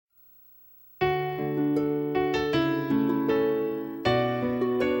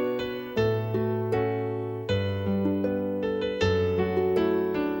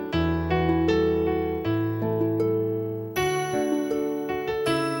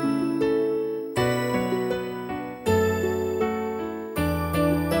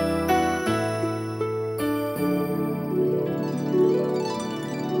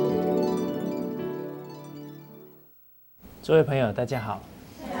诸位朋友，大家好。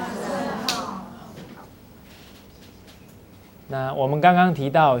那我们刚刚提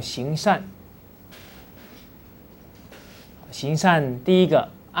到行善，行善第一个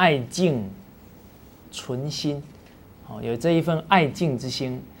爱敬存心，有这一份爱敬之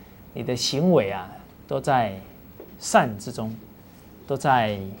心，你的行为啊都在善之中，都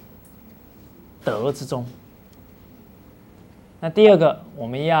在德之中。那第二个，我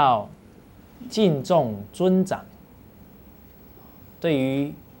们要敬重尊长，对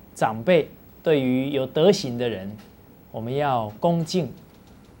于长辈，对于有德行的人，我们要恭敬，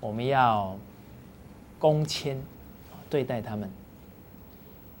我们要恭谦对待他们。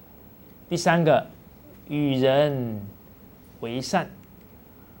第三个，与人为善，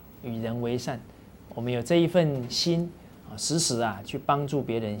与人为善，我们有这一份心，时时去帮助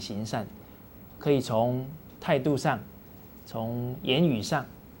别人行善，可以从态度上，从言语上，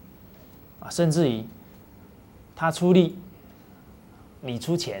甚至于他出力，你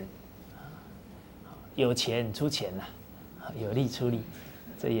出钱，有钱出钱呐，有力出力，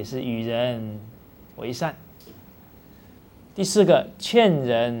这也是与人为善。第四个，劝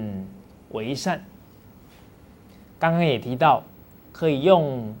人为善。刚刚也提到，可以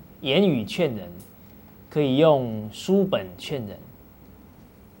用言语劝人，可以用书本劝人。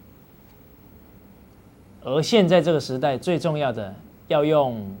而现在这个时代，最重要的要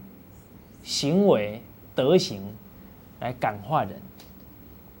用行为、德行来感化人，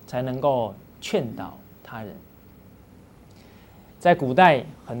才能够劝导他人。在古代，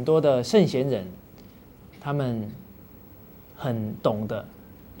很多的圣贤人，他们很懂得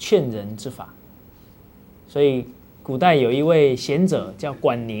劝人之法，所以古代有一位贤者叫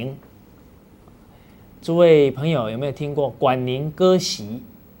管宁。诸位朋友有没有听过管宁割席？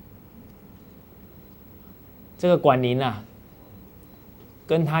这个管宁啊，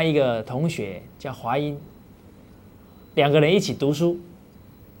跟他一个同学叫华阴，两个人一起读书。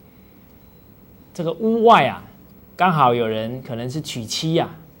这个屋外啊，刚好有人可能是娶妻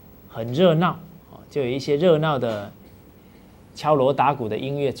啊，很热闹，就有一些热闹的敲锣打鼓的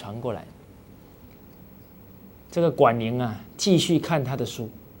音乐传过来。这个管宁啊，继续看他的书。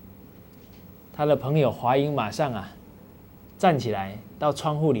他的朋友华英马上站起来，到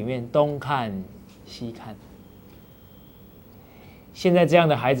窗户里面东看西看。现在这样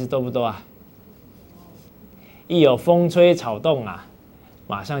的孩子多不多啊？一有风吹草动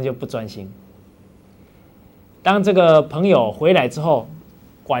马上就不专心。当这个朋友回来之后，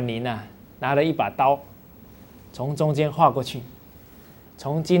管宁拿了一把刀，从中间划过去。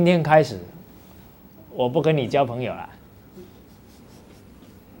从今天开始，我不跟你交朋友了。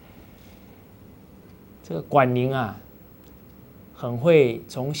这个管宁很会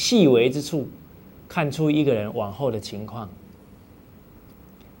从细微之处看出一个人往后的情况。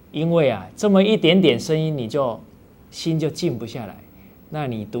因为这么一点点声音，你就心就静不下来，那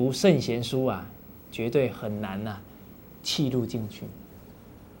你读圣贤书绝对很难契入进去。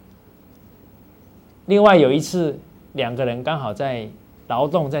另外有一次，两个人刚好在劳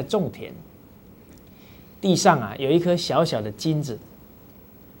动，在种田，地上有一颗小小的金子。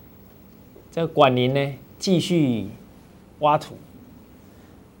这个管宁呢，继续挖土。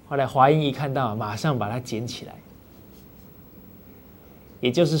后来华英一看到，马上把它捡起来。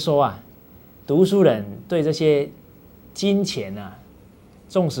也就是说读书人对这些金钱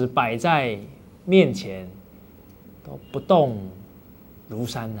纵使摆在面前，都不动如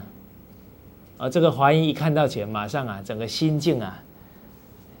山而这个华英一看到钱，马上整个心境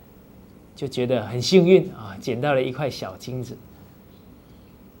就觉得很幸运捡到了一块小金子。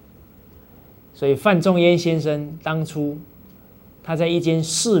所以范仲淹先生当初他在一间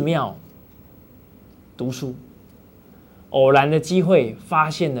寺庙读书，偶然的机会发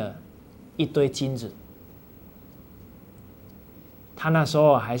现了一堆金子。他那时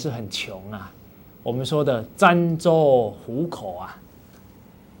候还是很穷我们说的沾粥糊口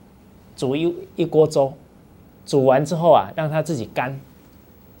煮一锅粥，煮完之后让它自己干，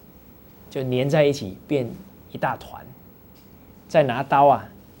就粘在一起变一大团，再拿刀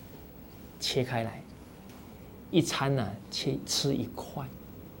切开来，一餐吃一块。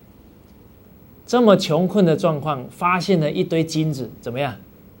这么穷困的状况，发现了一堆金子，怎么样？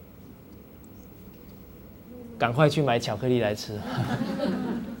赶快去买巧克力来吃，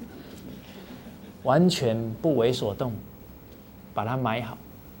完全不为所动，把它买好。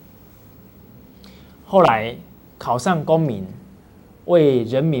后来考上功名，为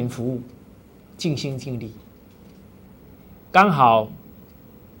人民服务，尽心尽力。刚好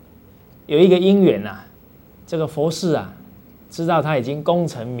有一个因缘这个佛寺知道他已经功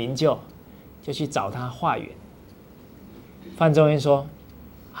成名就，就去找他化缘。范仲淹说：“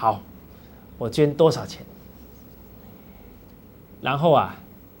好，我捐多少钱？”然后啊，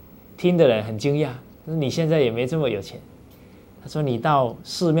听的人很惊讶，说你现在也没这么有钱。他说你到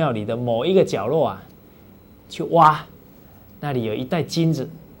寺庙里的某一个角落啊，去挖，那里有一袋金子。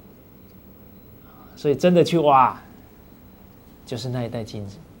所以真的去挖，就是那一袋金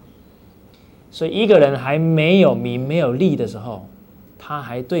子。所以一个人还没有名没有利的时候，他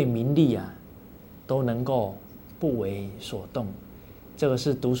还对名利啊都能够不为所动，这个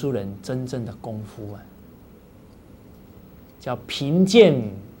是读书人真正的功夫啊，叫贫贱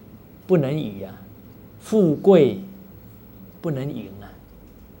不能移啊，富贵不能淫啊。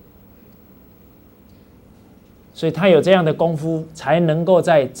所以他有这样的功夫，才能够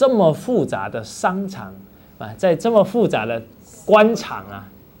在这么复杂的商场啊，在这么复杂的官场啊，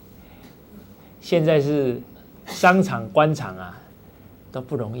现在是商场官场啊，都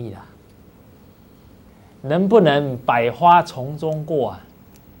不容易啦。能不能百花丛中过啊，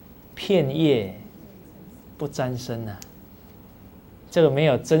片叶不沾身啊？这个没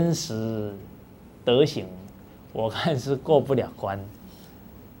有真实德行，我看是过不了关。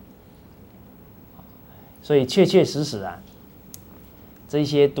所以确确实实啊，这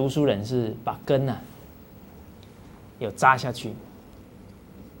些读书人是把根啊有扎下去。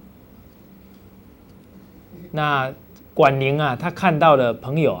那管宁啊，他看到了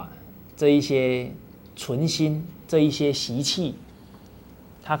朋友啊这一些存心，这一些习气，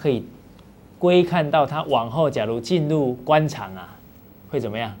他可以归看到他往后假如进入官场啊，会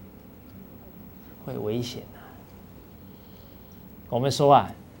怎么样？会危险啊！我们说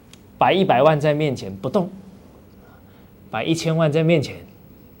啊，摆100万在面前不动，摆1000万在面前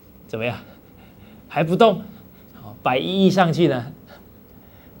怎么样？还不动，摆1亿上去呢，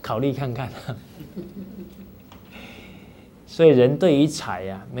考虑看看。所以人对于财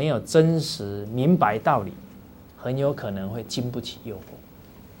啊没有真实明白道理，很有可能会经不起诱惑。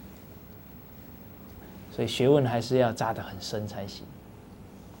所以学问还是要扎得很深才行。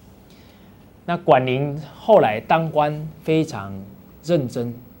那管宁后来当官非常认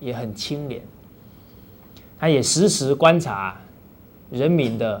真，也很清廉，他也时时观察人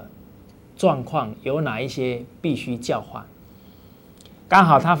民的状况，有哪一些必须教化。刚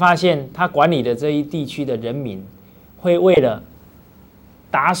好他发现他管理的这一地区的人民会为了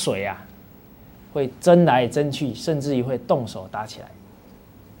打水啊，会争来争去，甚至于会动手打起来。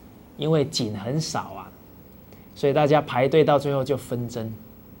因为井很少啊，所以大家排队到最后就纷争。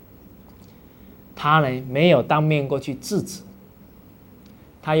他呢没有当面过去制止，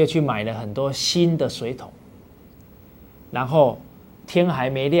他又去买了很多新的水桶，然后天还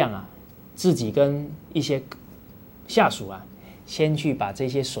没亮啊，自己跟一些下属啊，先去把这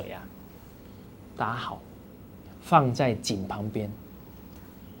些水啊打好，放在井旁边。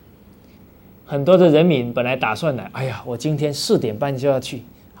很多的人民本来打算来，哎呀，我今天4点半就要去，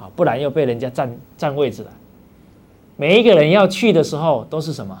好，不然又被人家占位置了。每一个人要去的时候都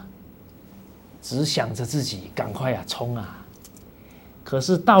是什么？只想着自己赶快啊冲啊！可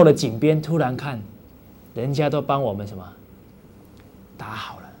是到了井边，突然看，人家都帮我们什么打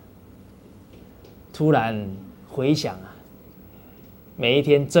好了。突然回想啊，每一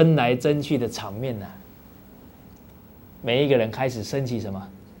天争来争去的场面啊，每一个人开始升起什么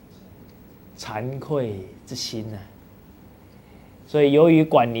惭愧之心呢？所以由于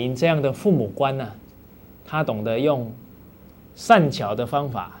管宁这样的父母官呢，他懂得用善巧的方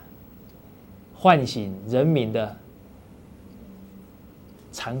法唤醒人民的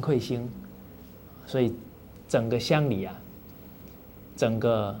惭愧心，所以整个乡里啊，整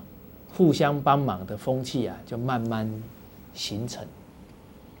个互相帮忙的风气啊，就慢慢形成。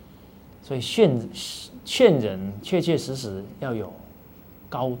所以劝人确确实实要有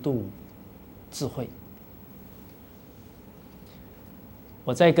高度智慧。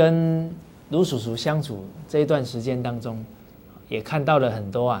我在跟卢叔叔相处这一段时间当中，也看到了很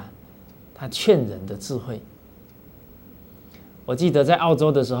多啊，他劝人的智慧。我记得在澳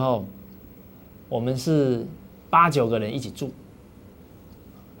洲的时候，我们是8、9个人一起住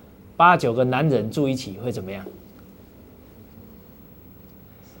，8、9个男人住一起会怎么样？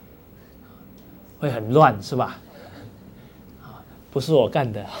会很乱，是吧？不是我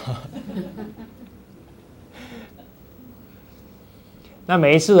干的。那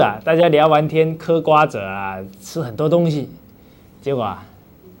每一次啊，大家聊完天，嗑瓜子啊，吃很多东西，结果啊，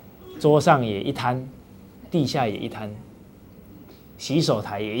桌上也一摊，地下也一摊，洗手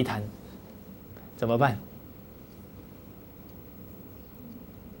台也一摊，怎么办？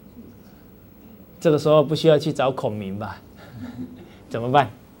这个时候不需要去找孔明吧？怎么办？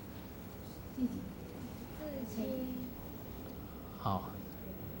好，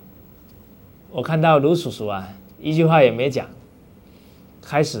我看到卢叔叔啊，一句话也没讲，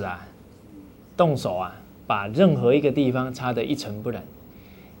开始啊，动手啊，把任何一个地方擦得一尘不染，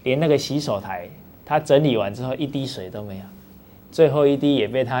连那个洗手台，他整理完之后一滴水都没有，最后一滴也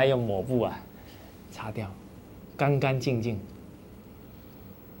被他用抹布啊擦掉，干干净净。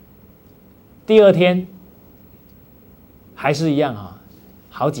第二天还是一样啊，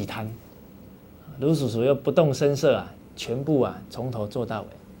好几摊，卢叔叔又不动声色啊，全部啊从头做到尾。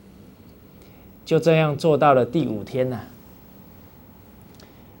就这样做到了第5天啊，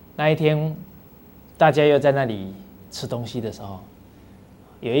那一天大家又在那里吃东西的时候，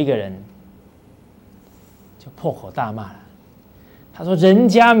有一个人就破口大骂了。他说：“人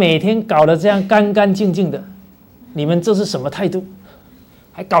家每天搞得这样干干净净的，你们这是什么态度？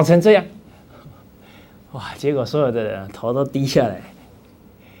还搞成这样！”哇！结果所有的人头都低下来。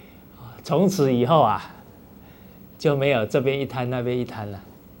从此以后啊，就没有这边一摊那边一摊了。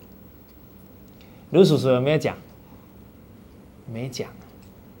卢叔叔有没有讲？没讲。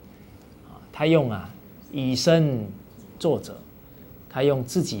他用以身作则，他用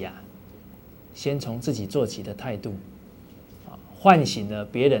自己先从自己做起的态度，唤醒了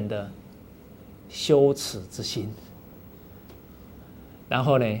别人的羞耻之心，然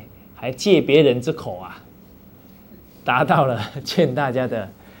后呢，还借别人之口达到了劝大家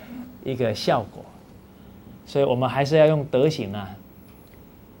的一个效果。所以我们还是要用德行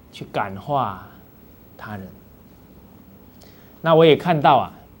去感化他人。那我也看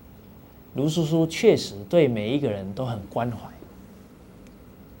到卢叔叔确实对每一个人都很关怀，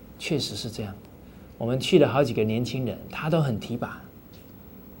确实是这样。我们去了好几个年轻人，他都很提拔，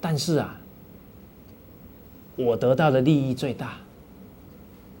但是我得到的利益最大。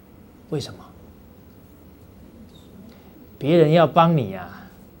为什么？别人要帮你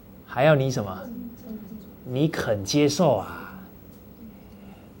还要你什么？你肯接受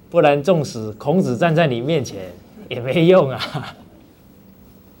不然纵使孔子站在你面前也没用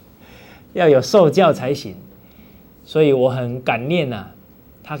要有受教才行。所以我很感念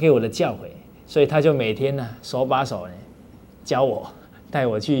他给我的教诲，所以他就每天手把手教我，带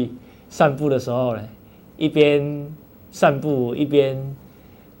我去散步的时候一边散步一边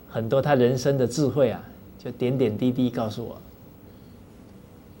很多他人生的智慧就点点滴滴告诉我。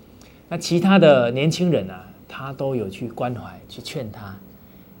那其他的年轻人他都有去关怀去劝他，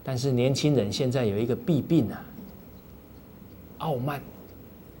但是年轻人现在有一个弊病傲慢，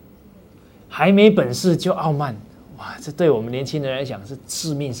还没本事就傲慢，哇，这对我们年轻人来讲是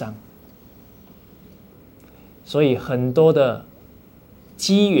致命伤。所以很多的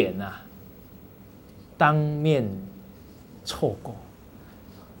机缘当面错过，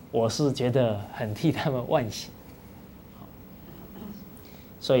我是觉得很替他们惋惜。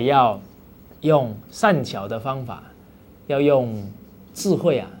所以要用善巧的方法，要用智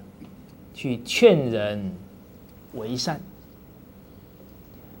慧去劝人为善。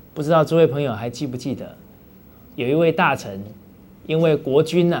不知道诸位朋友还记不记得，有一位大臣因为国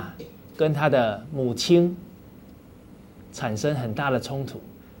君跟他的母亲产生很大的冲突，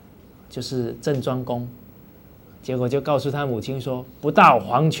就是郑庄公，结果就告诉他母亲说：“不到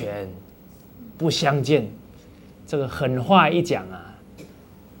黄泉不相见。”这个狠话一讲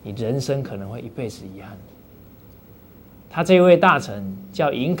你人生可能会一辈子遗憾。他这位大臣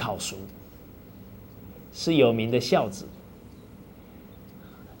叫尹考叔，是有名的孝子。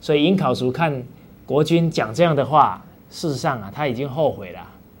所以尹考叔看国君讲这样的话，事实上他已经后悔了，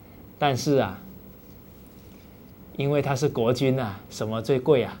但是因为他是国君什么最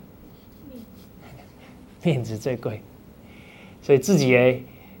贵面子最贵，所以自己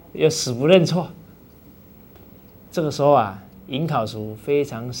又死不认错。这个时候尹考叔非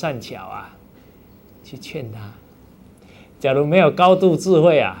常善巧去劝他。假如没有高度智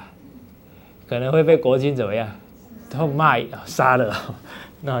慧可能会被国君怎么样？都骂杀了，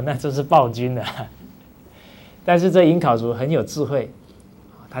那就是暴君了。但是这尹考叔很有智慧，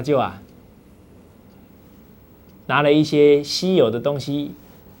他就拿了一些稀有的东西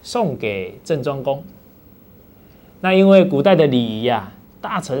送给郑庄公。那因为古代的礼仪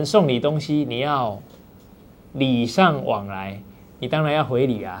大臣送你东西，你要礼尚往来，你当然要回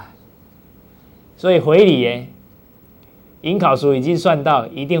礼所以回礼尹考叔已经算到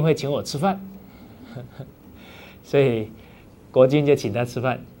一定会请我吃饭，所以国君就请他吃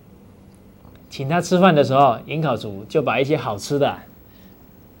饭。请他吃饭的时候，尹考叔就把一些好吃的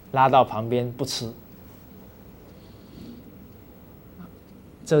拉到旁边不吃，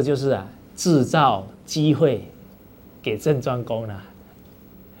这就是制造机会给郑庄公了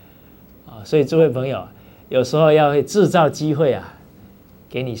所以诸位朋友，有时候要会制造机会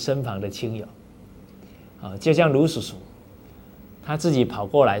给你身旁的亲友就像卢叔叔，他自己跑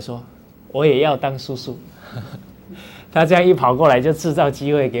过来说我也要当叔叔他这样一跑过来就制造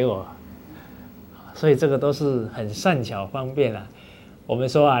机会给我，所以这个都是很善巧方便啊。我们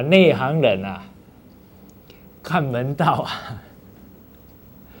说啊，内行人啊，看门道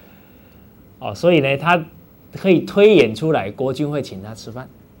啊，所以呢，他可以推演出来，国君会请他吃饭。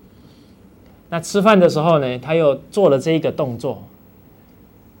那吃饭的时候呢，他又做了这一个动作。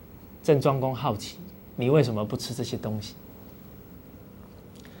郑庄公好奇，你为什么不吃这些东西？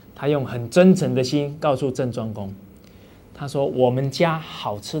他用很真诚的心告诉郑庄公，他说：“我们家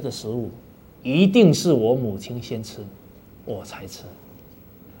好吃的食物，一定是我母亲先吃，我才吃。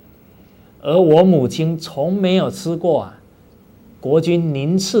而我母亲从没有吃过国君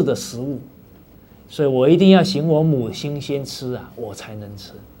您赐的食物，所以我一定要请我母亲先吃我才能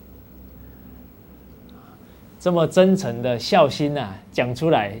吃。”这么真诚的孝心讲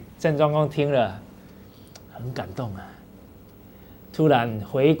出来，郑庄公听了很感动突然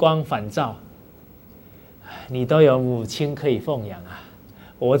回光返照，你都有母亲可以奉养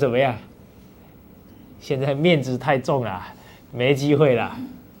我怎么样？现在面子太重了，没机会了。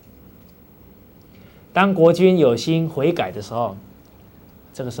当国君有心悔改的时候，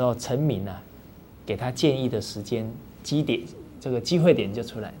这个时候臣民给他建议的时间这个机会点就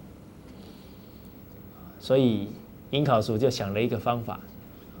出来。所以尹考叔就想了一个方法，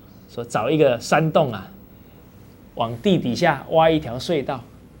说找一个山洞往地底下挖一条隧道，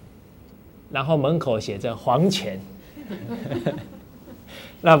然后门口写着黄泉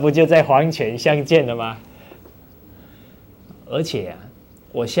那不就在黄泉相见了吗？而且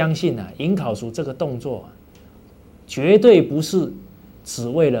我相信尹考叔这个动作绝对不是只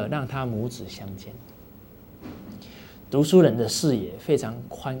为了让他母子相见。读书人的视野非常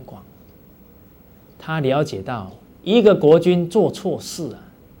宽广，他了解到一个国君做错事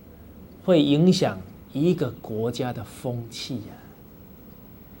会影响一个国家的风气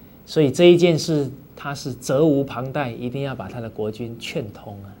所以这一件事他是责无旁贷，一定要把他的国君劝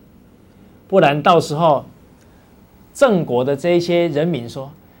通不然到时候郑国的这些人民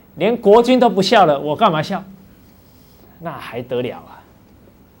说，连国君都不孝了，我干嘛孝？那还得了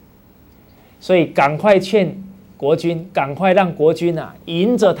所以赶快劝国君，赶快让国君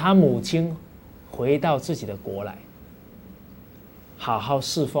迎着他母亲回到自己的国来，好好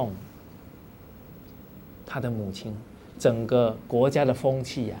侍奉他的母亲，整个国家的风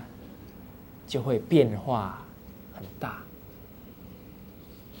气就会变化很大。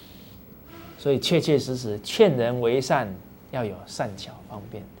所以确确实实劝人为善要有善巧方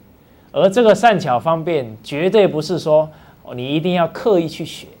便，而这个善巧方便绝对不是说你一定要刻意去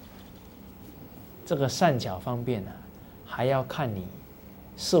学，这个善巧方便还要看你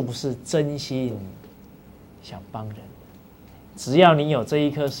是不是真心想帮人。只要你有这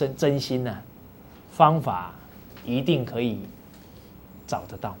一颗真心方法一定可以找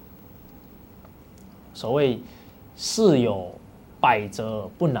得到。所谓事有百折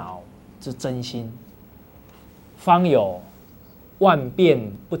不挠之真心，方有万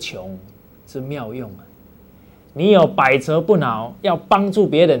变不穷之妙用你有百折不挠要帮助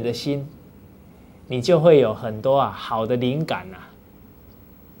别人的心，你就会有很多好的灵感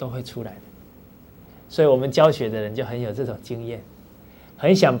都会出来的。所以我们教学的人就很有这种经验，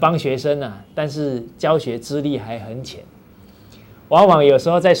很想帮学生但是教学资历还很浅，往往有时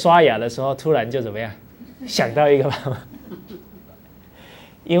候在刷牙的时候突然就怎么样想到一个办法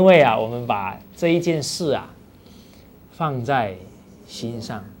因为我们把这一件事放在心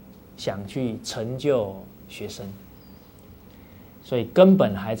上，想去成就学生，所以根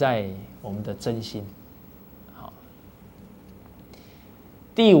本还在我们的真心。好，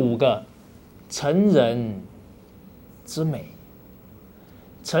第五个，成人之美。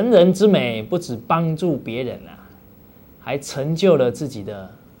成人之美不只帮助别人还成就了自己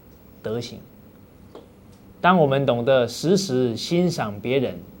的德行。当我们懂得时时欣赏别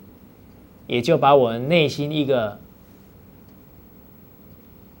人，也就把我们内心一个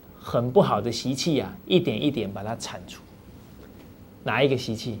很不好的习气一点一点把它铲除。哪一个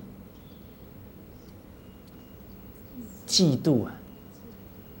习气？嫉妒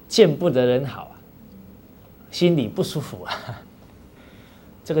见不得人好心里不舒服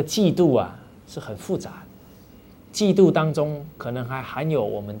这个嫉妒是很复杂的，嫉妒当中可能还含有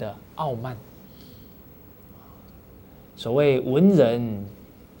我们的傲慢。所谓文人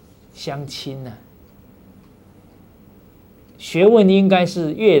相亲学问应该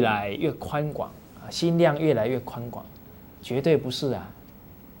是越来越宽广心量越来越宽广，绝对不是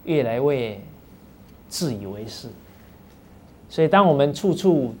越来越自以为是。所以当我们处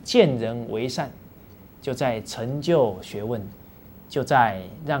处见人为善，就在成就学问，就在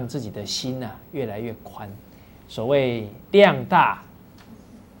让自己的心越来越宽。所谓量大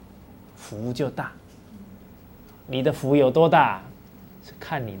福就大，你的福有多大是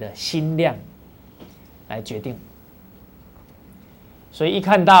看你的心量来决定。所以一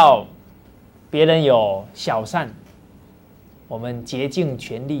看到别人有小善，我们竭尽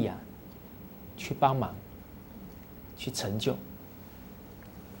全力啊，去帮忙，去成就。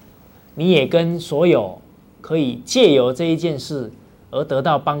你也跟所有可以借由这一件事而得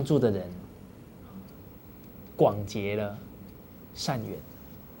到帮助的人，广结了善缘。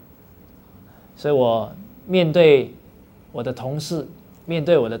所以我面对我的同事，面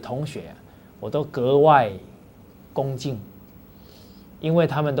对我的同学，我都格外恭敬，因为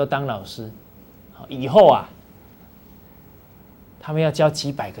他们都当老师，以后啊，他们要教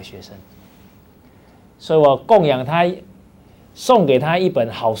几百个学生，所以我供养他，送给他一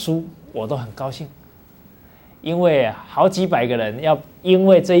本好书，我都很高兴，因为好几百个人要因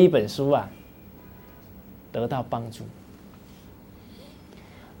为这一本书啊得到帮助。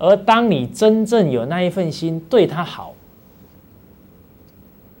而当你真正有那一份心对他好，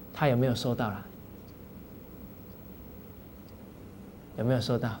他有没有收到啦？有没有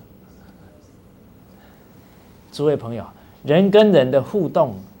收到？诸位朋友，人跟人的互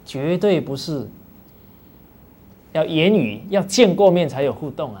动绝对不是要言语，要见过面才有互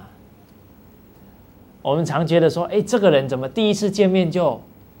动啊。我们常觉得说，这个人怎么第一次见面就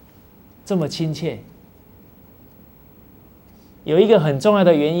这么亲切？有一个很重要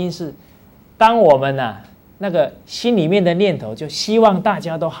的原因是，当我们那个心里面的念头就希望大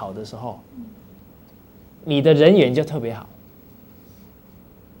家都好的时候，你的人缘就特别好，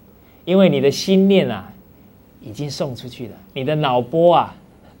因为你的心念已经送出去了，你的脑波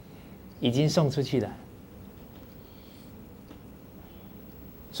已经送出去了。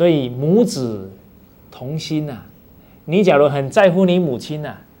所以母子同心你假如很在乎你母亲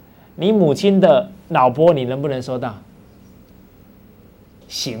你母亲的脑波你能不能收到？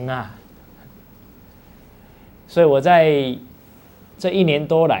行啊。所以我在这1年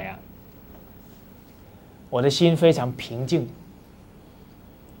多来我的心非常平静。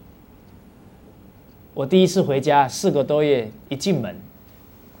我第一次回家4个多月，一进门，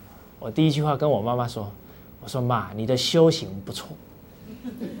我第一句话跟我妈妈说：“我说妈，你的修行不错。”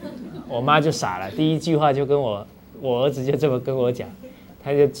我妈就傻了，第一句话就跟我儿子就这么跟我讲，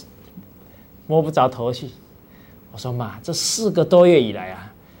他就摸不着头绪。我说妈，这4个多月以来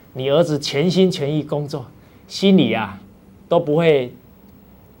你儿子全心全意工作，心里都不会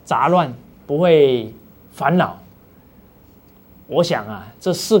杂乱，不会烦恼。我想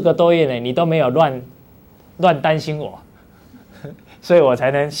这4个多月呢，你都没有乱担心我，所以我才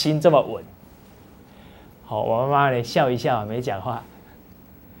能心这么稳。好，我妈妈呢笑一笑，没讲话。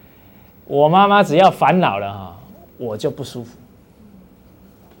我妈妈只要烦恼了我就不舒服。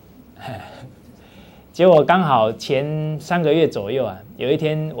结果刚好前3个月左右有一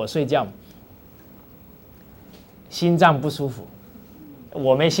天我睡觉，心脏不舒服。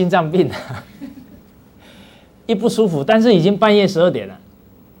我没心脏病一不舒服，但是已经半夜12点了。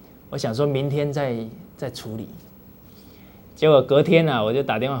我想说明天再处理。结果隔天我就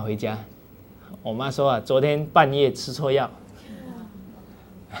打电话回家，我妈说昨天半夜吃错药。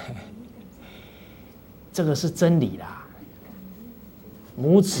这个是真理啦，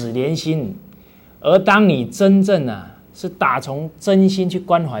母子连心。而当你真正是打从真心去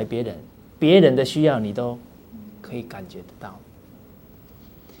关怀别人，别人的需要你都可以感觉得到。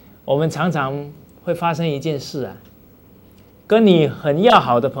我们常常会发生一件事跟你很要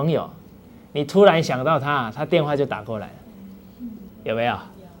好的朋友，你突然想到他电话就打过来了，有没有？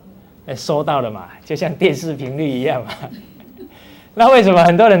收到了嘛，就像电视频率一样嘛。那为什么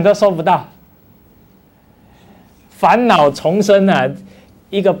很多人都收不到？烦恼丛生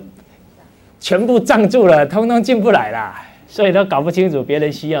一个全部障住了，通通进不来啦，所以都搞不清楚别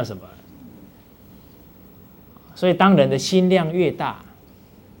人需要什么。所以当人的心量越大，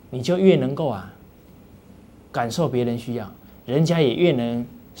你就越能够感受别人需要，人家也越能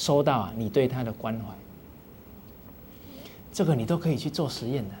收到你对他的关怀。这个你都可以去做实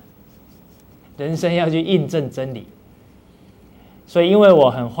验的，人生要去印证真理。所以因为我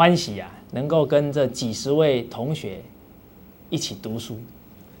很欢喜能够跟这几十位同学一起读书，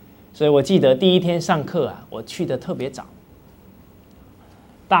所以我记得第一天上课我去的特别早，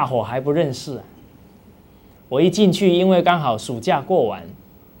大伙还不认识我一进去，因为刚好暑假过完，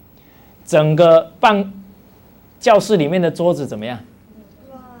整个教室里面的桌子怎么样？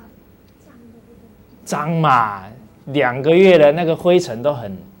脏嘛，2个月了，那个灰尘都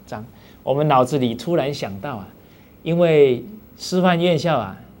很脏。我们脑子里突然想到因为师范院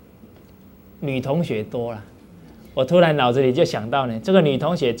校女同学多了，我突然脑子里就想到呢，这个女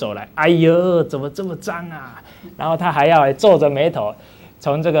同学走来，哎呦，怎么这么脏啊？然后她还要皱着眉头，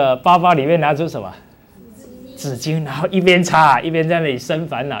从这个包包里面拿出什么纸巾，然后一边擦一边在那里生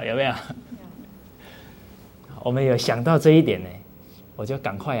烦恼，有没有？我们有想到这一点呢，我就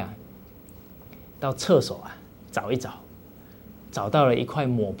赶快啊，到厕所啊找一找，找到了一块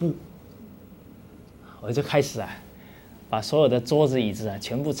抹布，我就开始啊，把所有的桌子椅子啊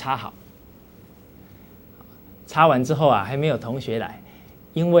全部擦好。擦完之后啊，还没有同学来，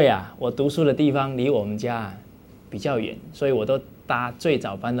因为啊，我读书的地方离我们家啊比较远，所以我都搭最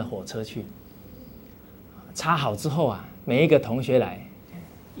早班的火车去。擦好之后啊，每一个同学来，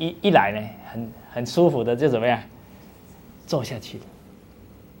一来呢，很舒服的就怎么样，坐下去了。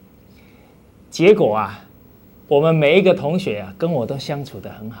结果啊，我们每一个同学啊，跟我都相处得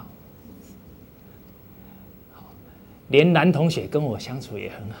很好，连男同学跟我相处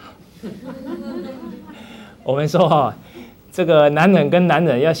也很好。我们说哦，这个男人跟男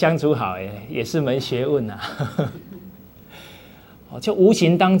人要相处好，也是门学问呐。就无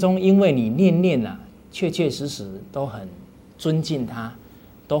形当中，因为你念念啊，确确实实都很尊敬他，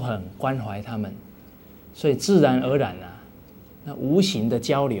都很关怀他们，所以自然而然啊，那无形的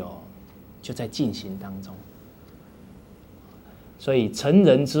交流就在进行当中。所以成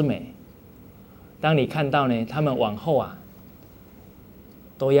人之美，当你看到呢，他们往后啊，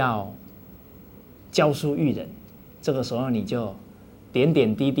都要教书育人，这个时候你就点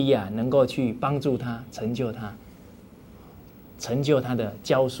点滴滴啊，能够去帮助他，成就他，成就他的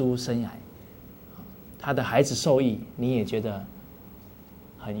教书生涯，他的孩子受益，你也觉得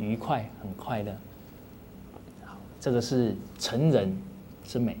很愉快，很快乐。好，这个是成人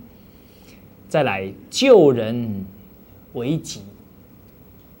之美。再来，救人为己。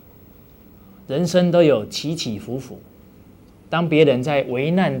人生都有起起伏伏，当别人在危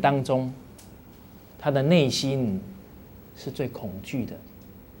难当中，他的内心是最恐惧的，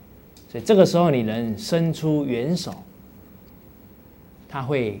所以这个时候你能伸出援手，他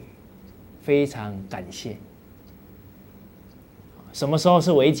会非常感谢。什么时候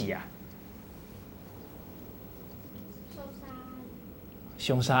是危急啊？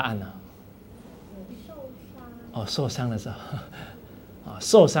凶杀案啊？哦，受伤的时候，啊，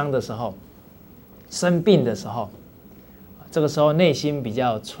受伤的时候，生病的时候，这个时候内心比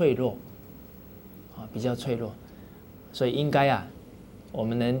较脆弱。比较脆弱，所以应该啊，我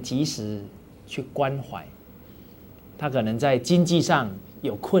们能及时去关怀他，可能在经济上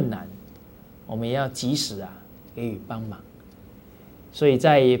有困难，我们也要及时啊给予帮忙。所以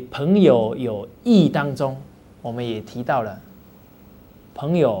在朋友有义当中，我们也提到了，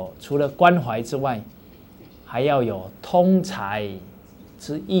朋友除了关怀之外，还要有通财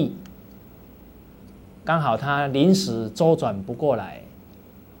之义。刚好他临时周转不过来，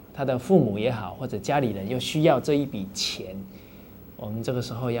他的父母也好，或者家里人又需要这一笔钱，我们这个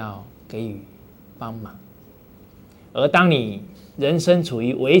时候要给予帮忙。而当你人生处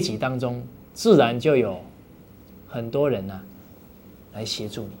于危急当中，自然就有很多人啊来协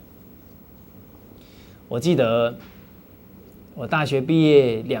助你。我记得我大学毕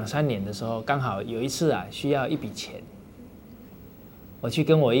业2、3年的时候，刚好有一次啊需要一笔钱，我去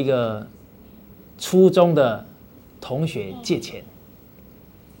跟我一个初中的同学借钱。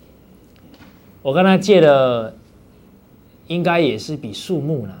我跟他借了，应该也是笔数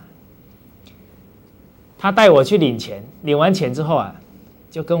目啦。他带我去领钱，领完钱之后啊，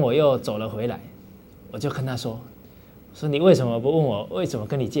就跟我又走了回来。我就跟他说你为什么不问我为什么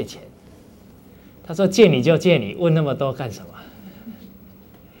跟你借钱？他说借你就借你，问那么多干什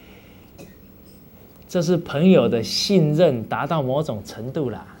么？这是朋友的信任达到某种程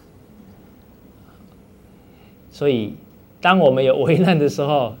度啦。所以，当我们有危难的时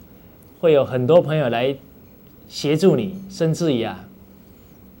候，会有很多朋友来协助你，甚至于啊，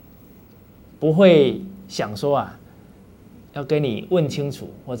不会想说啊，要跟你问清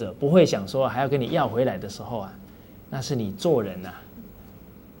楚，或者不会想说还要跟你要回来的时候啊，那是你做人啊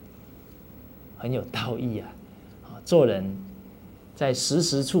很有道义啊，做人在时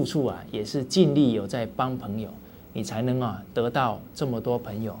时处处啊也是尽力有在帮朋友，你才能啊得到这么多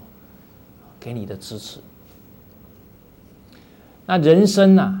朋友给你的支持。那人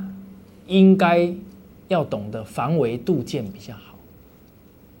生啊，应该要懂得防微杜渐比较好。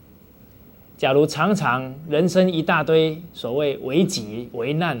假如常常人生一大堆所谓危急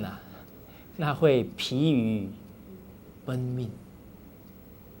危难啊，那会疲于奔命。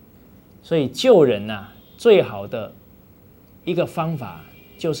所以救人啊，最好的一个方法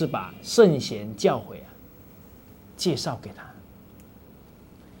就是把圣贤教诲啊介绍给他。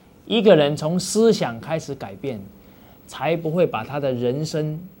一个人从思想开始改变，才不会把他的人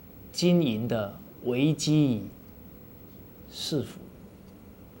生经营的危机是福。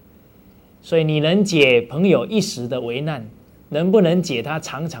所以你能解朋友一时的危难，能不能解他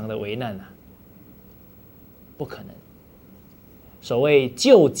长长的危难啊？不可能。所谓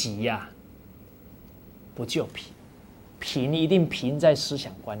救急啊，不就贫，贫一定贫在思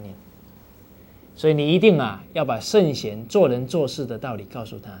想观念。所以你一定要把圣贤做人做事的道理告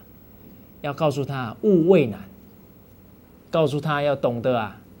诉他，要告诉他勿畏难，告诉他要懂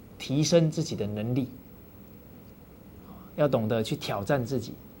得提升自己的能力，要懂得去挑战自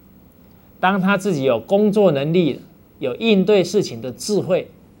己。当他自己有工作能力，有应对事情的智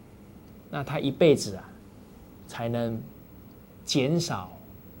慧，那他一辈子才能减少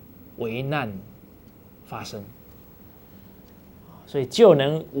危难发生。所以救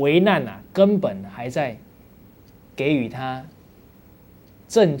人危难根本还在给予他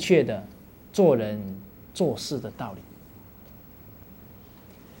正确的做人做事的道理。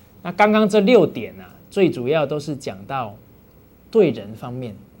那刚刚这6点最主要都是讲到对人方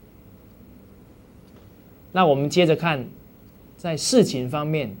面。那我们接着看，在事情方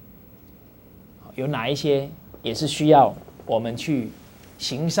面有哪一些也是需要我们去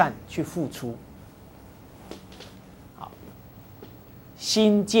行善、去付出。好，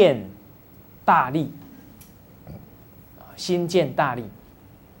心见大利，心见大利。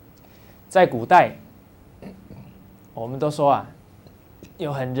在古代，我们都说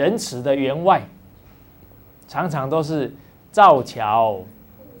有很仁慈的员外，常常都是造桥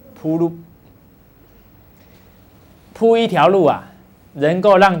铺路。铺一条路能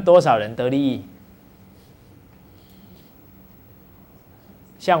够让多少人得利益？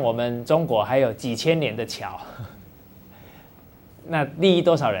像我们中国还有几千年的桥，那利益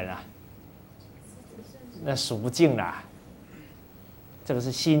多少人那数不尽啦。这个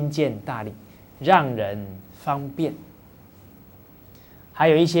是心见大利，让人方便。还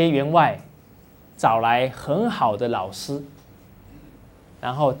有一些员外找来很好的老师，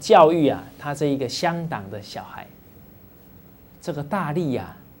然后教育他这一个乡党的小孩。这个大利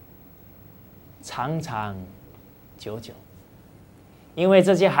长长久久，因为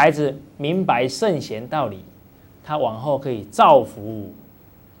这些孩子明白圣贤道理，他往后可以造福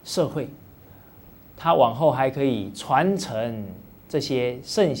社会，他往后还可以传承这些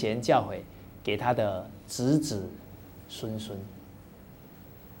圣贤教诲给他的子子孙孙。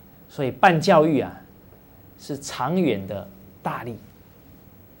所以办教育是长远的大利，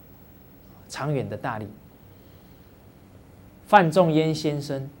长远的大利。范仲淹先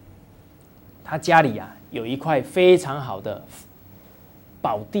生，他家里有一块非常好的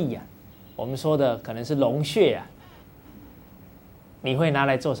宝地我们说的可能是龙穴你会拿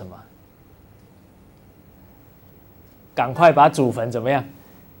来做什么？赶快把祖坟怎么样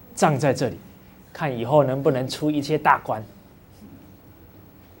葬在这里，看以后能不能出一些大官。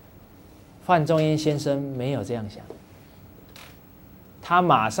范仲淹先生没有这样想，他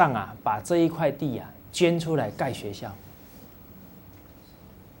马上把这一块地捐出来盖学校。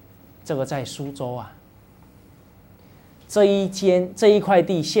这个在苏州这一块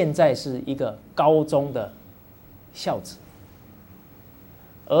地现在是一个高中的校址，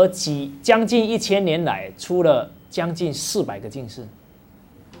而将近1000年来出了将近400个进士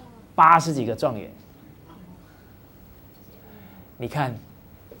，80几个状元。你看，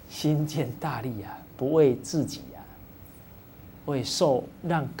心见大利不为自己为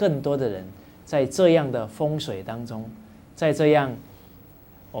让更多的人在这样的风水当中，在这样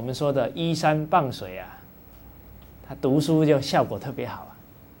我们说的依山傍水他读书就效果特别好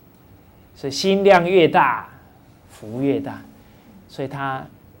所以心量越大，福越大。所以他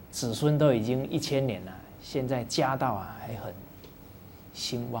子孙都已经1000年了，现在家道还很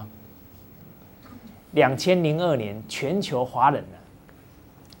兴旺。2002年，全球华人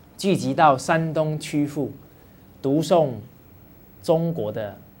聚集到山东曲阜，读诵中国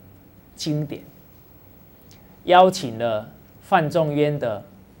的经典，邀请了范仲淹的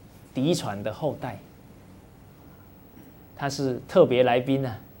嫡传的后代，他是特别来宾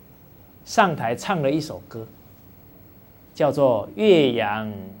上台唱了一首歌，叫做《岳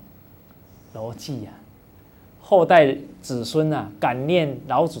阳楼记》后代子孙感念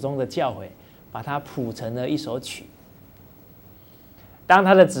老祖宗的教诲，把它谱成了一首曲。当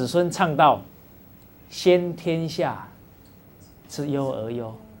他的子孙唱到“先天下之忧而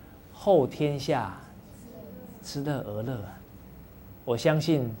忧，后天下之乐而乐”，我相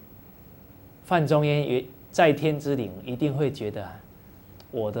信范仲淹在天之灵一定会觉得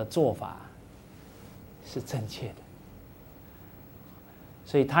我的做法是正确的，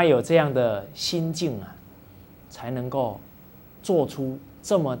所以他有这样的心境才能够做出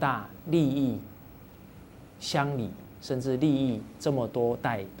这么大利益乡里，甚至利益这么多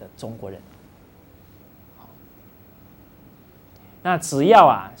代的中国人。那只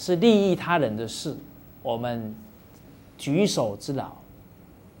要是利益他人的事，我们举手之劳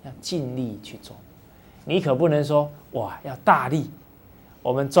要尽力去做。你可不能说哇要大利，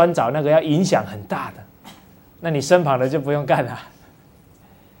我们专找那个要影响很大的，那你身旁的就不用干了。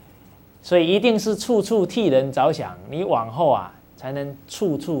所以一定是处处替人着想，你往后啊才能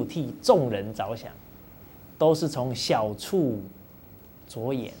处处替众人着想，都是从小处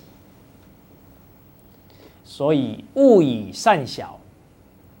着眼。所以勿以善小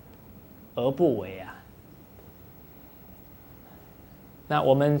而不为啊。那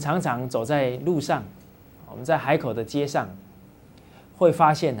我们常常走在路上，我们在海口的街上，会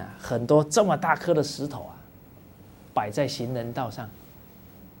发现啊，很多这么大颗的石头啊，摆在行人道上。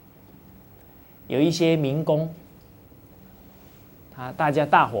有一些民工，大家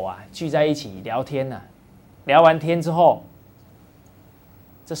大伙啊聚在一起聊天啊，聊完天之后，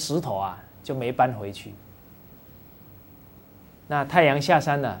这石头啊就没搬回去。那太阳下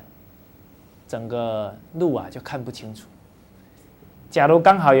山了，整个路啊就看不清楚。假如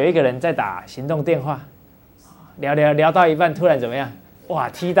刚好有一个人在打行动电话，聊到一半，突然怎么样？哇，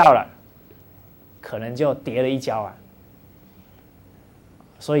踢到了，可能就跌了一跤啊。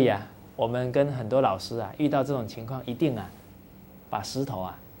所以啊，我们跟很多老师啊，遇到这种情况，一定啊，把石头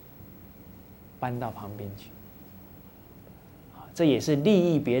啊搬到旁边去。这也是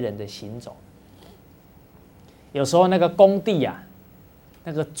利益别人的行走。有时候那个工地啊，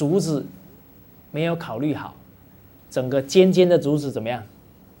那个竹子没有考虑好，整个尖尖的竹子怎么样，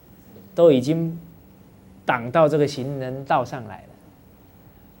都已经挡到这个行人道上来了。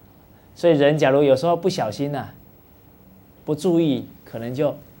所以人假如有时候不小心啊，不注意，可能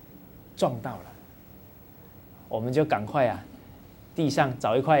就撞到了。我们就赶快啊，地上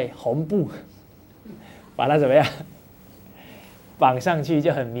找一块红布，把它怎么样绑上去，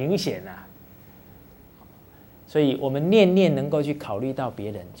就很明显啊。所以我们念念能够去考虑到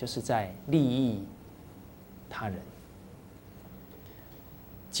别人，就是在利益他人。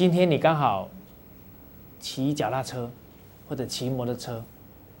今天你刚好骑脚踏车或者骑摩托车，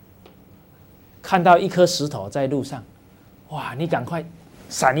看到一颗石头在路上，哇，你赶快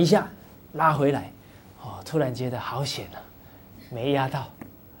闪一下，拉回来，哦，突然觉得好险啊，没压到。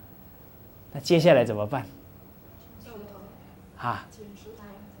那接下来怎么办？啊？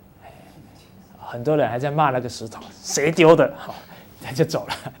很多人还在骂那个石头，谁丢的？好，他就走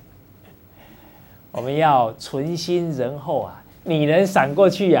了。我们要存心仁厚啊，你能闪过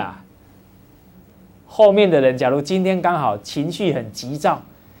去啊，后面的人假如今天刚好情绪很急躁，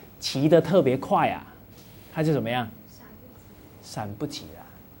骑得特别快啊，他就怎么样？闪不及了。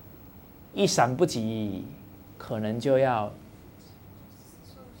一闪不及，可能就要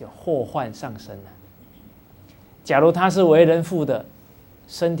有祸患上身了。假如他是为人父的，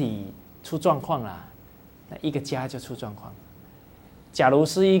身体出状况啦，那一个家就出状况。假如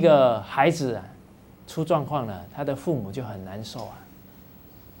是一个孩子啊，出状况了，他的父母就很难受啊。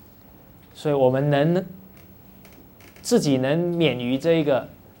所以我们自己能免于这个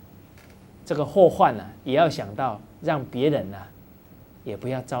祸患啊，也要想到让别人啊也不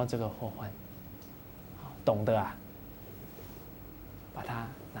要遭这个祸患，懂得啊把它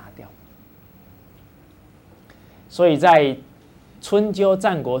拿掉。所以在春秋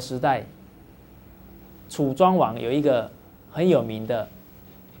战国时代，楚庄王有一个很有名的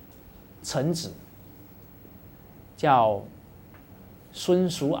臣子，叫孙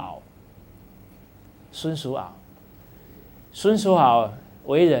叔敖。孙叔敖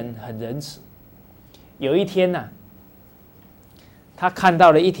为人很仁慈。有一天呢，他看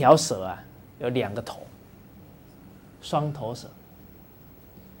到了一条蛇啊，有2个头，双头蛇。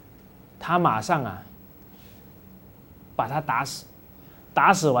他马上啊把它打死，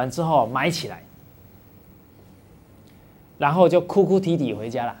打死完之后埋起来，然后就哭哭啼啼回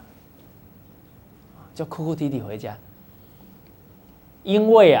家了。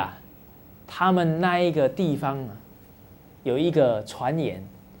因为啊，他们那一个地方啊，有一个传言，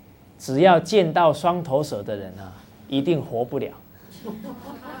只要见到双头蛇的人啊，一定活不了。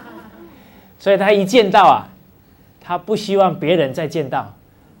所以他一见到啊，他不希望别人再见到，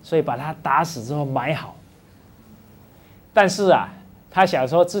所以把他打死之后埋好。但是啊，他想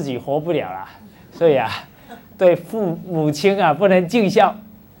说自己活不了了，所以啊，对父母亲啊不能尽孝。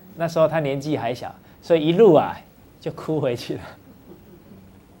那时候他年纪还小，所以一路啊就哭回去了。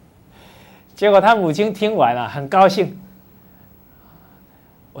结果他母亲听完了，很高兴。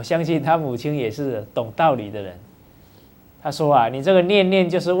我相信他母亲也是懂道理的人。他说啊，你这个念念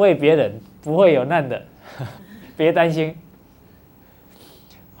就是为别人，不会有难的，别担心。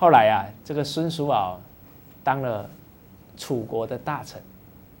后来啊，这个孙叔敖当了楚国的大臣，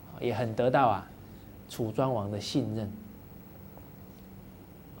也很得到啊楚庄王的信任。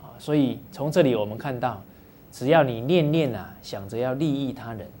所以从这里我们看到，只要你念念啊想着要利益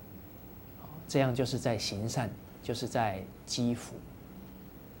他人，这样就是在行善，就是在积福。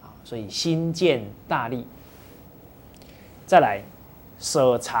所以心见大利，再来，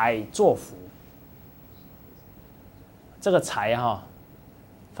舍财作福。这个财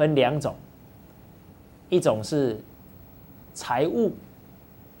分2种，一种是财物、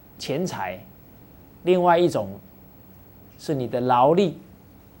钱财，另外一种是你的劳力、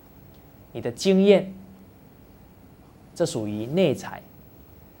你的经验，这属于内财。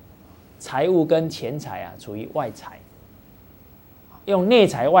财物跟钱财属于外财。用内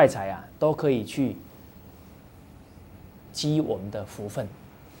财外财都可以去积我们的福分。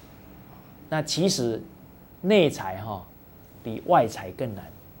那其实内财比外财更难。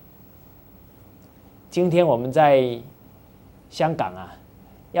今天我们在香港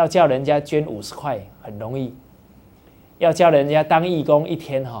要叫人家捐50块很容易，要叫人家当义工1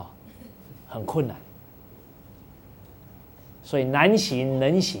天很困难。所以难行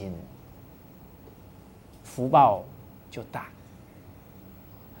能行，福报就大。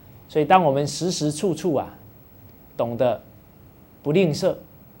所以当我们时时处处懂得不吝啬，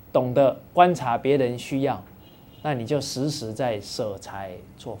懂得观察别人需要，那你就时时在舍财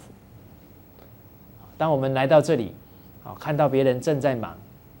作福。当我们来到这里看到别人正在忙，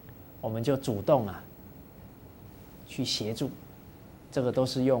我们就主动去协助，这个都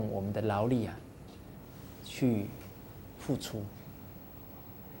是用我们的劳力去付出。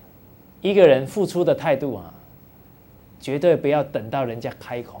一个人付出的态度绝对不要等到人家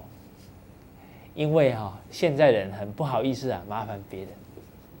开口，因为现在人很不好意思麻烦别人，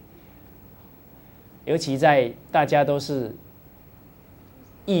尤其在大家都是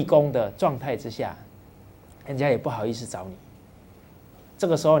义工的状态之下，人家也不好意思找你。这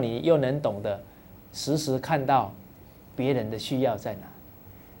个时候你又能懂得时时看到别人的需要在哪，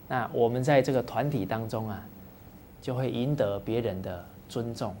那我们在这个团体当中就会赢得别人的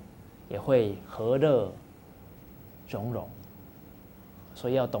尊重，也会和乐融融。所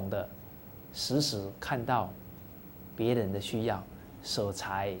以要懂得时时看到别人的需要，舍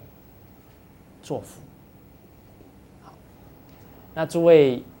财作福。好，那诸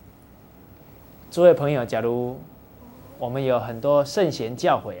位朋友，假如我们有很多圣贤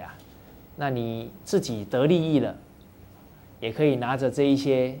教诲那你自己得利益了，也可以拿着这一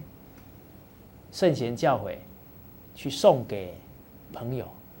些圣贤教诲去送给朋友，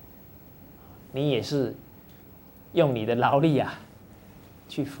你也是用你的劳力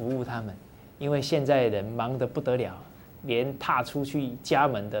去服务他们。因为现在人忙得不得了，连踏出去家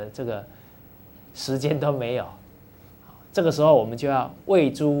门的这个时间都没有。这个时候我们就要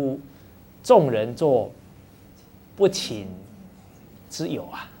为诸众人做不请之友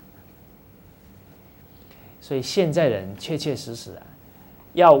所以现在人确确实实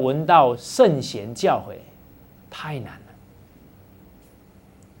要闻到圣贤教诲太难了，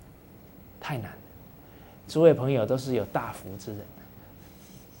太难了。诸位朋友都是有大福之人，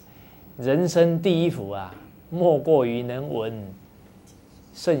人生第一福莫过于能闻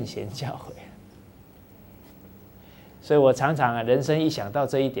圣贤教诲。所以我常常人生一想到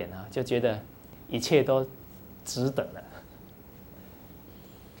这一点就觉得一切都值得了。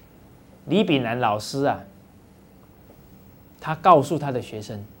李炳南老师他告诉他的学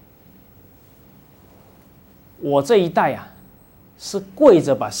生，我这一代是跪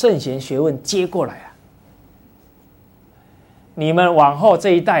着把圣贤学问接过来你们往后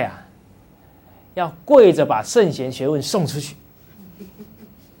这一代要跪着把圣贤学问送出去。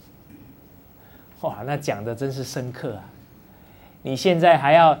哇，那讲的真是深刻你现在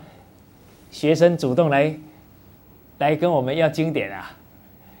还要学生主动来跟我们要经典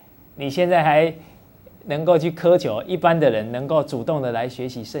你现在还能够去苛求一般的人能够主动的来学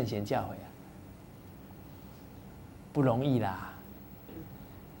习圣贤教诲不容易啦。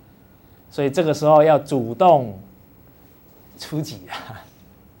所以这个时候要主动出击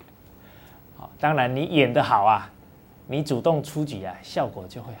当然你演得好你主动出击效果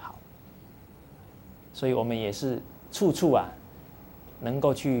就会好。所以我们也是处处能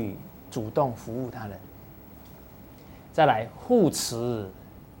够去主动服务他人。再来护持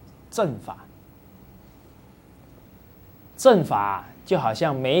正法。正法就好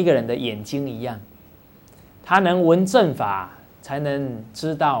像每一个人的眼睛一样，他能闻正法，才能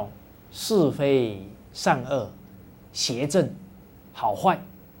知道是非善恶、邪正好坏，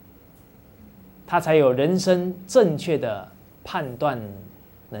他才有人生正确的判断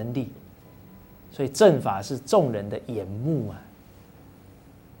能力。所以正法是众人的眼目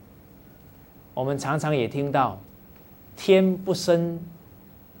我们常常也听到天不生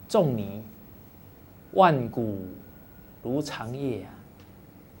仲尼，万古如长夜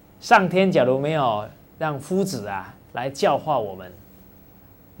上天假如没有让夫子来教化我们，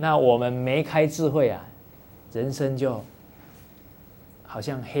那我们没开智慧人生就好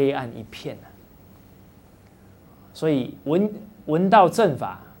像黑暗一片所以闻到正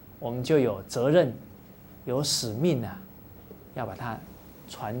法，我们就有责任、有使命啊，要把它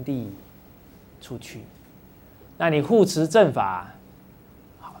传递出去。那你护持正法，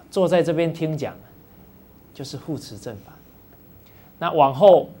好，坐在这边听讲，就是护持正法。那往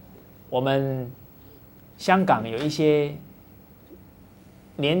后，我们香港有一些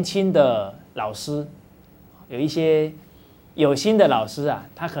年轻的老师，有一些有心的老师啊，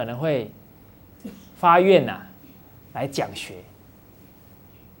他可能会发愿啊，来讲学。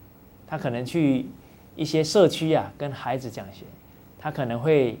他可能去一些社区啊，跟孩子讲学。他可能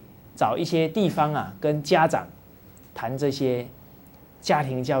会找一些地方啊，跟家长谈这些家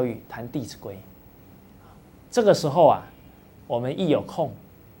庭教育，谈《弟子规》。这个时候啊，我们一有空，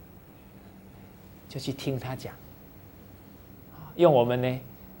就去听他讲，用我们呢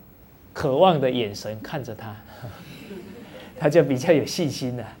渴望的眼神看着他，他就比较有信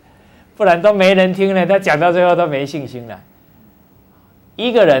心了。不然都没人听了，他讲到最后都没信心了。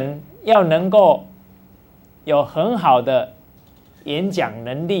一个人要能够有很好的演讲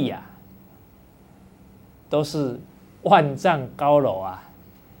能力啊，都是万丈高楼啊，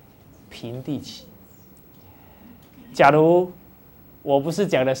平地起。假如我不是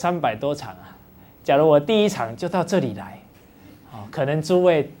讲了300多场啊，假如我第一场就到这里来，可能诸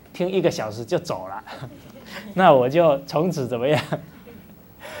位听1个小时就走了，那我就从此怎么样？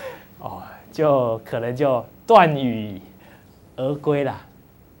就可能就断羽而归了。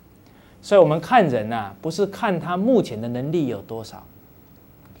所以我们看人啊，不是看他目前的能力有多少，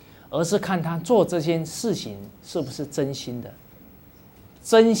而是看他做这件事情是不是真心的。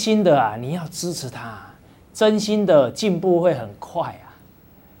真心的啊，你要支持他，真心的进步会很快啊。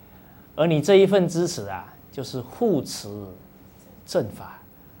而你这一份支持啊，就是护持正法，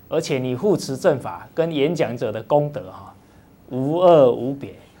而且你护持正法跟演讲者的功德无二无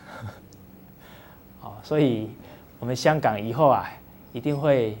别。所以我们香港以后啊，一定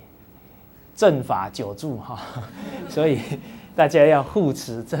会正法久住所以大家要护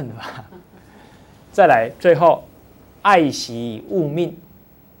持正法。再来，最后爱惜物命，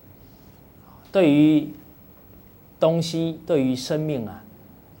对于东西，对于生命啊，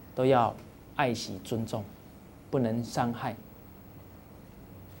都要爱惜尊重，不能伤害。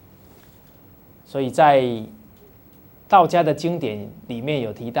所以在道家的经典里面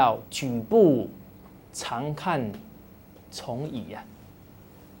有提到，举步常看从矣啊，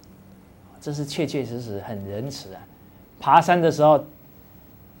这是确确实实很仁慈啊。爬山的时候，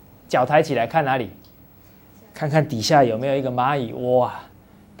脚抬起来看哪里？看看底下有没有一个蚂蚁窝啊，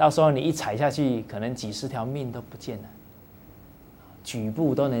到时候你一踩下去，可能几10条命都不见了。举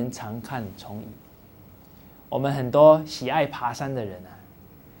步都能常看从矣。我们很多喜爱爬山的人啊，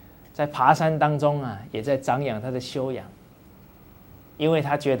在爬山当中啊，也在长养他的修养，因为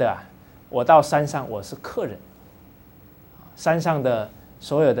他觉得啊，我到山上我是客人，山上的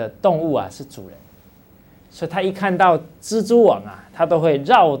所有的动物啊是主人，所以他一看到蜘蛛网啊，他都会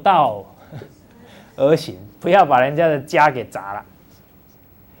绕道而行，不要把人家的家给砸了。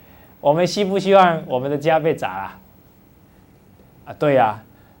我们希不希望我们的家被砸了？对啊，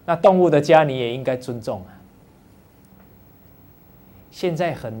那动物的家你也应该尊重啊。现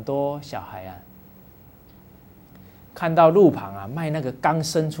在很多小孩啊，看到路旁啊卖那个刚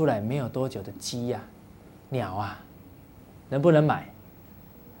生出来没有多久的鸡啊、鸟啊，能不能买？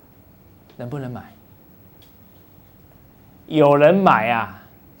能不能买？有人买啊，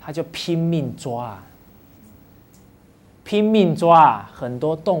他就拼命抓啊，拼命抓啊，很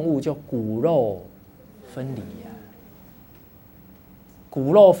多动物就骨肉分离啊。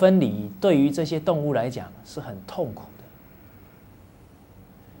骨肉分离对于这些动物来讲是很痛苦的，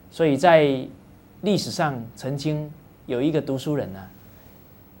所以在历史上曾经有一个读书人啊，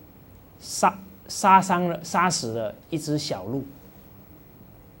杀死了一只小鹿，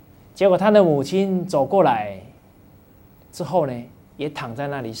结果他的母亲走过来之后呢，也躺在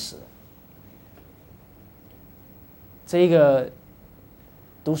那里死了。这一个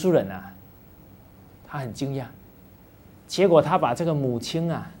读书人啊，他很惊讶，结果他把这个母亲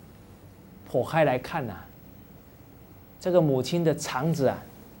啊剖开来看啊，这个母亲的肠子啊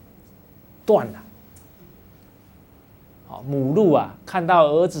断了。母鹿啊看到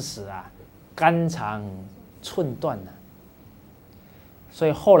儿子死啊，肝肠寸断了。所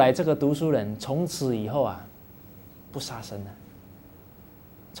以后来这个读书人从此以后啊不杀生了，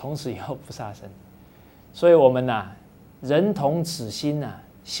从此以后不杀生。所以我们啊，人同此心啊，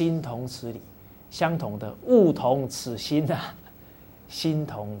心同此理，相同的物同此心啊，心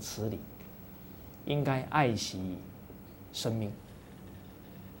同此理，应该爱惜生命。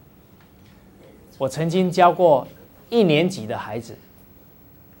我曾经教过1年级的孩子，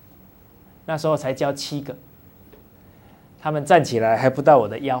那时候才教7个，他们站起来还不到我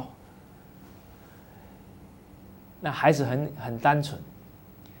的腰。那孩子很单纯。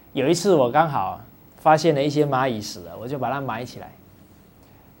有一次我刚好发现了一些蚂蚁死了，我就把它埋起来，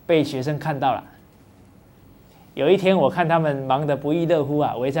被学生看到了。有一天我看他们忙得不亦乐乎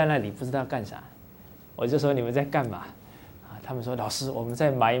啊，围在那里不知道干啥，我就说你们在干嘛？他们说老师我们在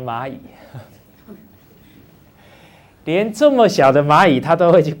埋蚂蚁。连这么小的蚂蚁他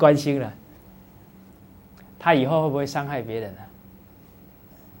都会去关心了，他以后会不会伤害别人呢？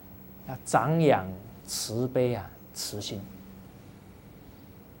要长养慈悲啊，慈心。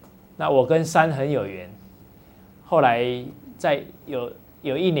那我跟山很有缘，后来在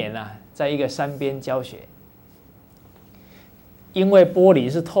有一年啊，在一个山边教学，因为玻璃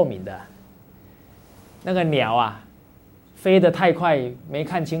是透明的，那个鸟啊飞得太快没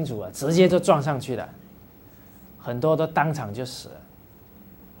看清楚啊，直接就撞上去了，很多都当场就死了。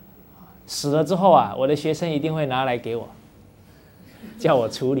死了之后啊，我的学生一定会拿来给我，叫我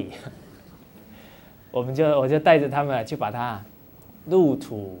处理。我就带着他们去把它入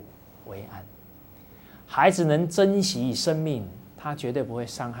土为安。孩子能珍惜生命，他绝对不会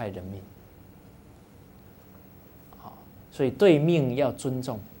伤害人命。所以对命要尊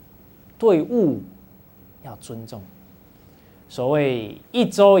重，对物要尊重。所谓一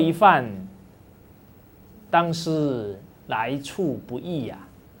粥一饭，当思来处不易呀，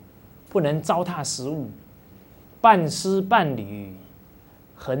不能糟蹋食物。半丝半缕，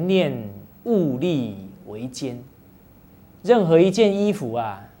恒念物力维艰。任何一件衣服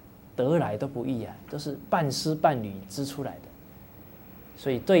啊，得来都不易啊，都是半丝半缕织出来的。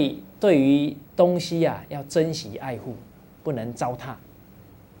所以对于东西啊，要珍惜爱护，不能糟蹋。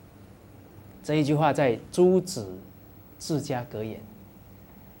这一句话在朱子治家格言。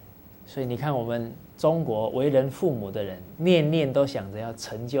所以你看，我们中国为人父母的人，念念都想着要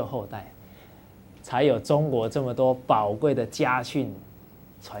成就后代，才有中国这么多宝贵的家训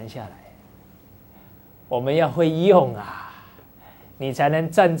传下来。我们要会用啊，你才能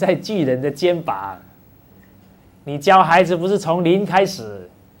站在巨人的肩膀。你教孩子不是从零开始，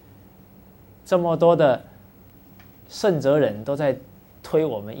这么多的圣哲人都在推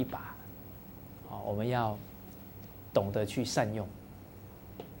我们一把。我们要懂得去善用。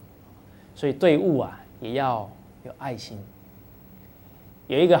所以对物啊也要有爱心。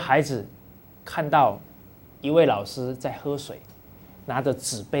有一个孩子看到一位老师在喝水，拿着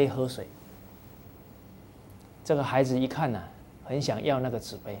纸杯喝水。这个孩子一看啊，很想要那个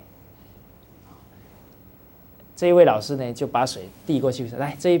纸杯。这一位老师呢，就把水递过去，说：“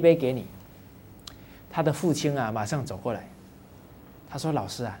来，这一杯给你。”他的父亲啊，马上走过来，他说：“老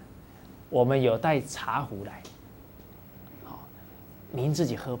师啊，我们有带茶壶来，您自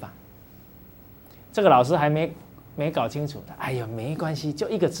己喝吧。”这个老师还没搞清楚，哎呀，没关系，就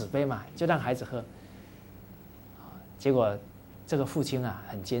一个纸杯嘛，就让孩子喝。结果这个父亲啊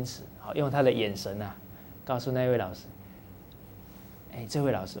很坚持，用他的眼神啊告诉那位老师：“哎，这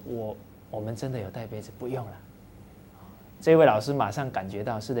位老师，我们真的有带杯子，不用了。”这位老师马上感觉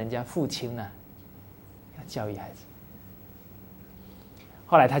到是人家父亲啊要教育孩子。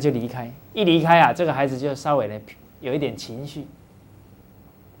后来他就离开，一离开啊，这个孩子就稍微的有一点情绪，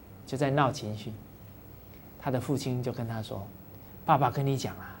就在闹情绪。他的父亲就跟他说：“爸爸跟你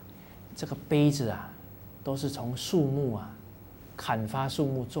讲啊，这个杯子啊，都是从树木啊砍伐树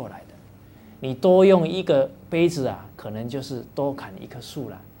木做来的。你多用一个杯子啊，可能就是多砍一棵树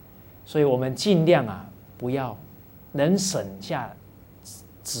了。所以我们尽量啊，不要能省下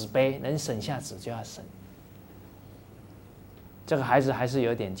纸杯，能省下纸就要省。”这个孩子还是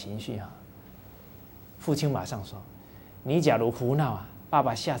有点情绪啊。父亲马上说：“你假如胡闹啊，爸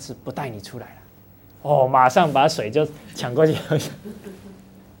爸下次不带你出来了。”哦，马上把水就抢过去。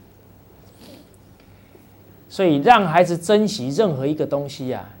所以让孩子珍惜任何一个东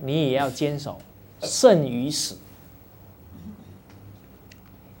西啊，你也要坚守胜于死。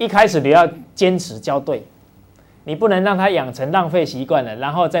一开始你要坚持教对，你不能让他养成浪费习惯了，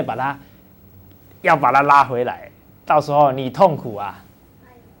然后再把他拉回来，到时候你痛苦啊，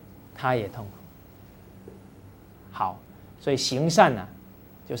他也痛苦。好，所以行善啊，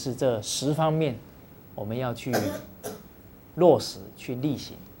就是这10方面，我们要去落实、去力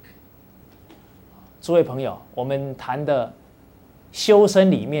行。诸位朋友，我们谈的修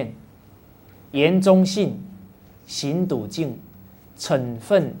身里面，言忠信、行笃敬、惩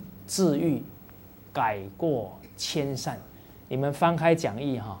愤治愈、改过迁善，你们翻开讲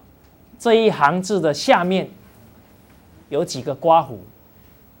义哈，这一行字的下面有几个刮胡。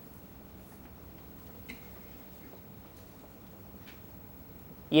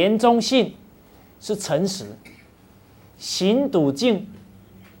言忠信是诚实，行笃敬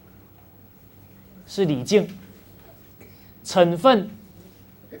是礼敬，惩分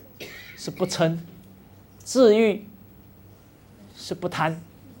是不嗔，治愈是不贪，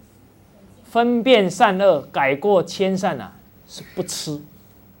分辨善恶，改过迁善啊，是不痴。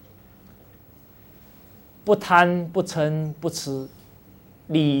不贪不嗔不痴，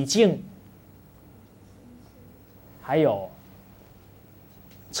礼敬，还有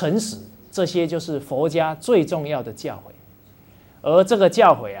诚实，这些就是佛家最重要的教诲。而这个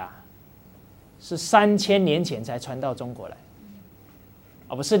教诲啊，是3000年前才传到中国来，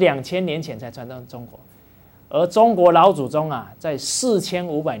不是2000年前才传到中国。而中国老祖宗啊，在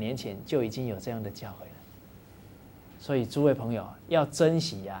4500年前就已经有这样的教诲了。所以诸位朋友要珍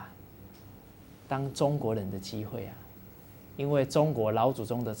惜啊，当中国人的机会啊，因为中国老祖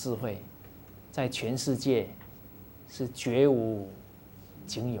宗的智慧，在全世界是绝无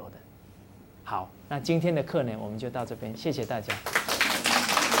仅有的。好，那今天的课呢，我们就到这边，谢谢大家。